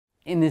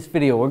In this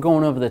video, we're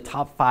going over the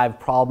top 5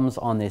 problems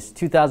on this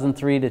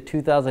 2003 to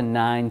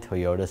 2009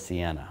 Toyota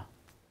Sienna.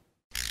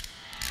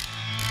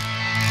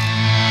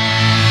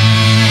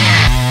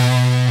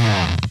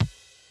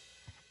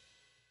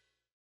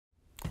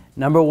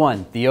 Number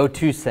 1, the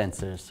O2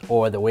 sensors,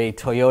 or the way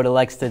Toyota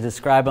likes to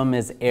describe them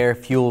as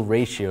air-fuel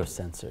ratio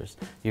sensors.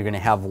 You're going to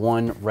have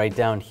one right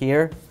down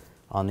here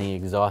on the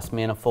exhaust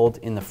manifold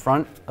in the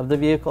front of the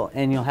vehicle,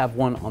 and you'll have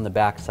one on the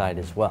back side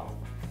as well.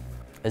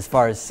 As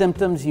far as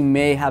symptoms, you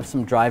may have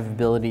some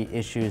drivability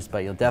issues,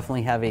 but you'll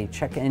definitely have a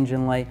check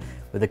engine light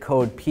with a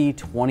code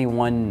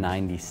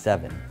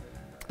P0101.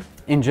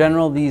 In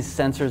general, these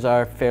sensors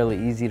are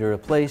fairly easy to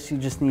replace. You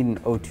just need an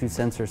O2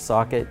 sensor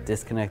socket,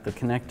 disconnect the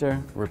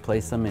connector,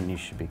 replace them, and you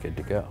should be good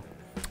to go.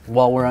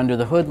 While we're under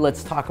the hood,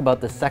 let's talk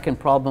about the second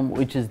problem,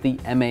 which is the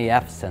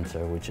MAF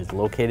sensor, which is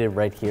located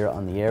right here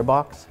on the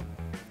airbox.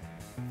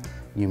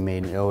 You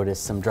may notice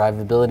some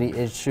drivability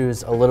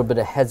issues, a little bit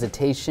of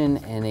hesitation,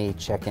 and a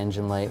check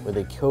engine light with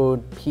a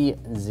code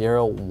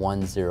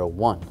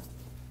P0101.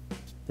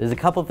 There's a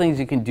couple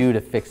things you can do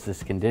to fix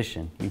this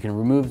condition. You can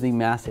remove the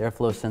mass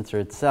airflow sensor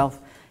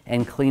itself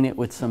and clean it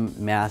with some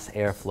mass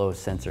airflow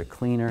sensor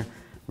cleaner.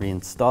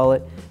 Reinstall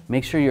it.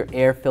 Make sure your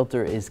air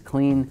filter is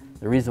clean.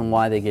 The reason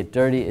why they get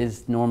dirty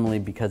is normally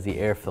because the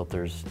air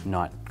filter is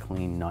not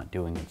clean, not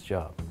doing its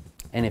job.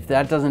 And if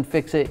that doesn't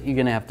fix it, you're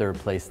gonna have to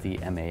replace the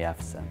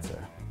MAF sensor.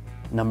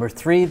 Number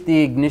 3,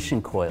 the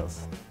ignition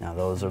coils. Now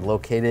those are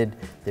located,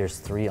 there's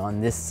 3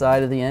 on this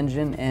side of the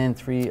engine and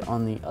 3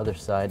 on the other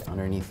side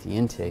underneath the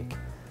intake.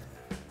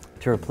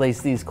 To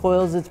replace these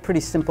coils, it's pretty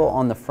simple.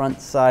 On the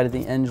front side of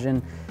the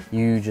engine,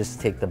 you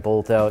just take the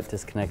bolt out,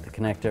 disconnect the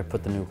connector,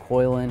 put the new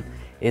coil in.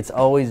 It's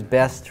always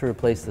best to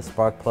replace the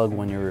spark plug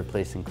when you're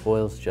replacing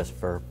coils, just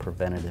for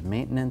preventative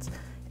maintenance.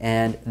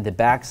 And the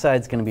back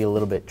side's going to be a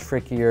little bit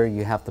trickier.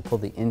 You have to pull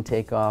the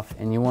intake off,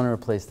 and you want to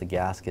replace the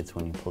gaskets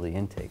when you pull the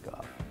intake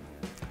off.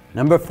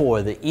 Number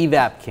 4, the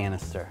EVAP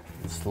canister.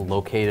 It's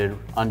located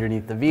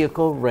underneath the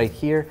vehicle right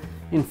here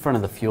in front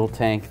of the fuel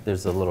tank.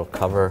 There's a little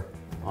cover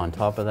on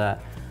top of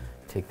that.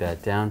 Take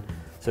that down.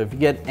 So if you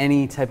get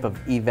any type of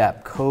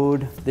EVAP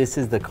code, this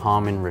is the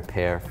common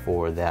repair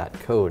for that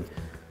code.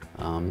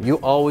 You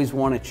always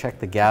want to check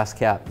the gas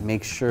cap,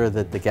 make sure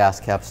that the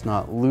gas cap's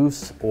not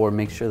loose, or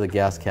make sure the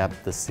gas cap,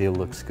 the seal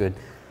looks good.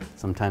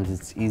 Sometimes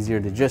it's easier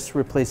to just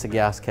replace a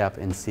gas cap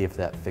and see if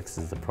that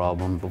fixes the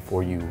problem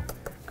before you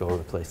go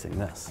replacing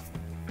this.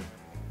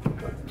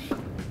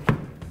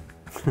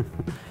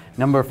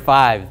 Number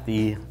 5,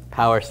 the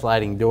power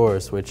sliding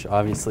doors, which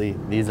obviously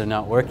these are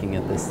not working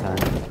at this time.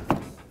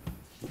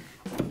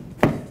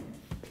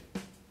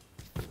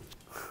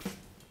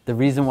 The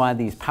reason why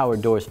these power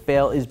doors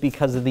fail is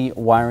because of the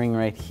wiring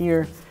right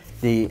here.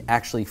 They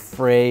actually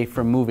fray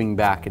from moving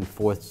back and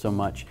forth so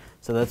much.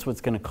 So that's what's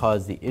going to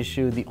cause the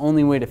issue. The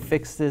only way to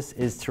fix this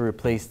is to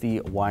replace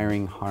the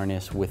wiring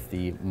harness with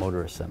the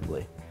motor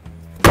assembly.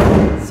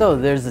 So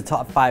there's the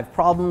top 5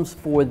 problems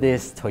for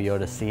this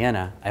Toyota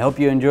Sienna. I hope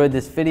you enjoyed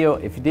this video.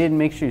 If you did,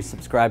 make sure you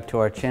subscribe to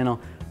our channel,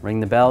 ring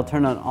the bell,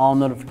 turn on all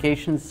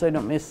notifications so you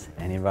don't miss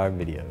any of our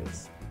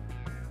videos.